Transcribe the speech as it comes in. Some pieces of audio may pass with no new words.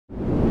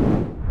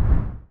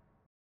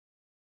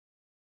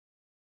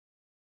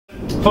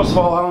First of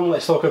all, Alan,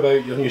 let's talk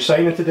about your new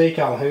signing today,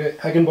 Kallum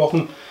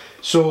Higginbotham.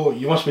 So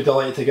you must be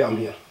delighted to get him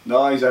here.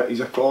 No, he's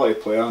a quality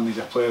player, and he's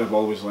a player I've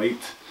always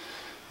liked.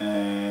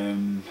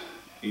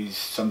 He's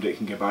somebody that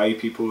can get by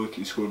people, who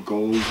can score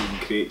goals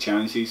and create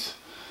chances.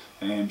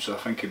 So I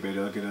think he'd be a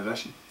really good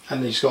addition.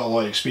 And he's got a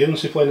lot of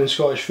experience of playing in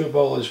Scottish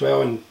football as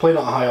well, and playing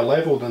at a higher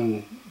level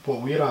than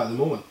what we're at the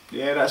moment.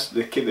 Yeah, that's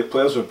the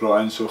players we've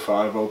brought in so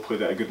far have all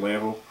played at a good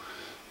level.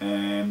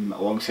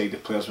 Alongside the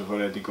players we've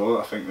already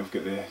got, I think we've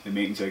got the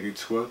makings of a good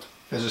squad.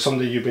 Is it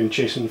somebody you've been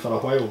chasing for a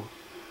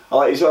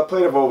while? He's a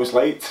player I've always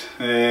liked.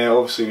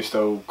 Obviously we're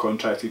still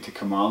contracted to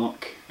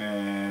Kilmarnock,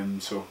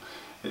 so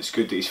it's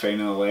good that he's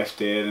finally left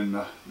there and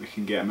we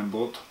can get him on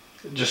board.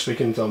 Just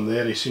speaking to him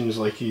there, he seems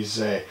like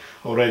he's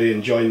already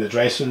enjoying the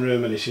dressing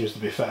room, and he seems to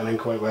be fitting in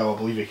quite well. I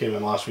believe he came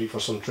in last week for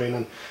some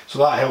training, so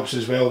that helps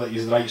as well that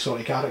he's the right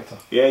sort of character.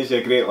 Yeah, he's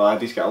a great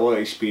lad, he's got a lot of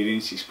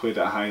experience, he's played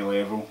at a high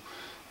level.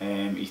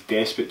 He's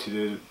desperate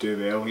to do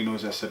well. He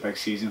knows this is a big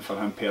season for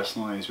him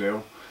personally as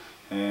well,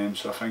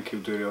 so I think he'll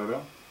do really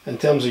well. In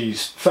terms of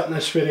his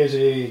fitness, where is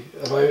he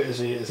about?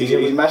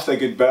 He's missed a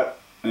good bit,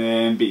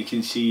 but you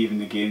can see even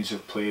the games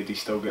we've played,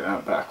 he's still got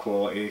that bit of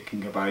quality, he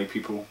can get by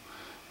people,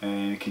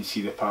 he can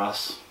see the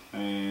pass.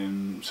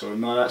 So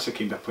no, that's the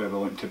kind of player we're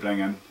looking to bring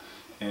in,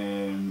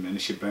 and he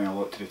should bring a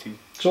lot to the team.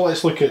 So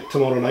let's look at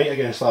tomorrow night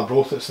against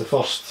Arbroath. It's the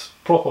first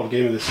proper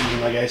game of the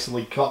season, I guess, the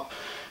League Cup.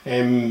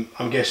 I'm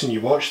guessing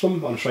you watched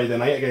them on Friday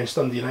night against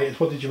Dundee United.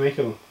 What did you make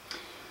of them?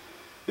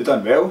 They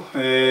done well.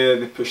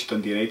 They pushed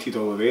Dundee United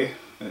all the way.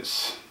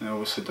 It's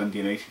obviously Dundee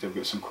United have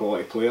got some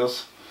quality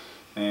players,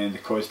 and they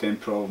caused them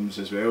problems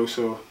as well.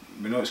 So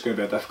we know it's going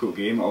to be a difficult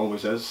game. It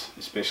always is,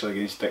 especially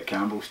against Dick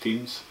Campbell's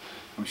teams.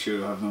 I'm sure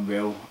we'll have them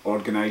well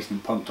organised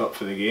and pumped up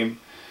for the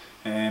game.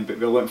 But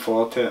we're looking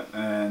forward to it,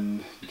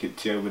 and you could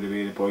tell with the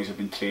way the boys have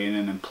been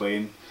training and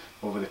playing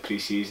over the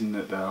pre-season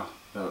that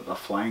they're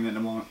flying at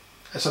the moment.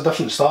 It's a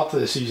different start to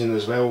the season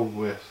as well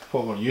with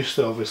what we're used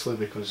to, obviously,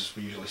 because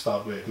we usually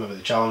start with maybe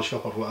the Challenge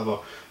Cup or whatever.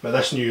 But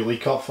this new League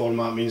Cup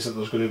format means that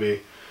there's going to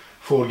be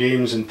 4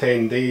 games in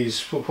 10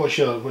 days. What's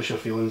your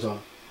feelings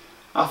on?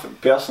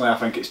 Personally, I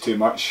think it's too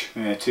much.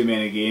 Too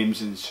many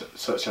games in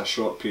such a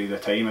short period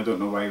of time. I don't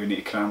know why we need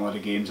to cram all the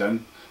games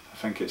in. I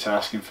think it's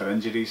asking for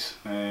injuries.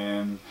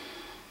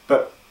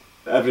 But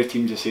every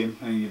team's the same,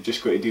 and you've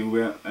just got to deal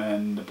with it.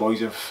 And the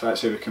boys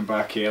that's how we come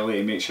back early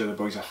to make sure the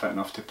boys are fit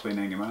enough to play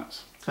 90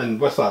 minutes.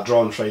 And with that draw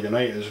on Friday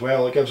night as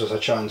well, it gives us a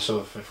chance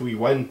of, if we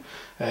win,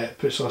 it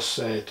puts us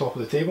top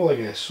of the table, I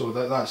guess. So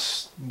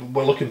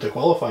we're looking to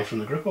qualify from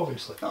the group,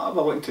 obviously. No,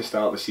 we're looking to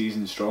start the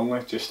season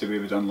strongly, just the way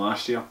we done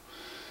last year.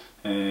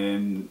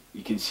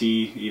 You can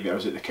see, even I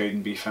was at the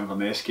Cowdenbeath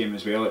Inverness game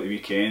as well at the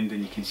weekend,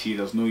 and you can see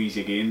there's no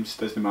easy games.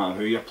 Doesn't matter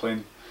who you're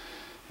playing.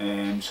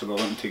 So we're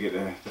looking to get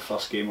the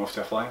first game off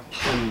to a flyer.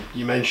 And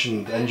you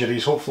mentioned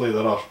injuries. Hopefully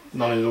there are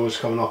none of those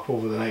coming up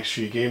over the next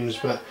few games,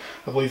 but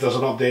I believe there's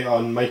an update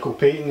on Michael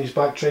Payton. He's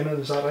back training,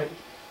 is that right?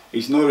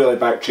 He's not really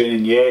back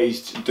training yet.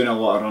 He's doing a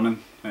lot of running,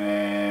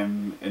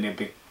 and he'll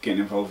be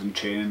getting involved in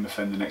training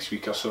within the next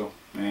week or so.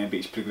 But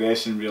he's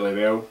progressing really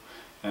well,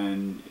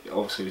 and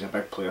obviously he was a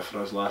big player for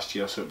us last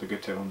year, so it'd be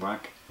good to have him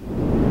back.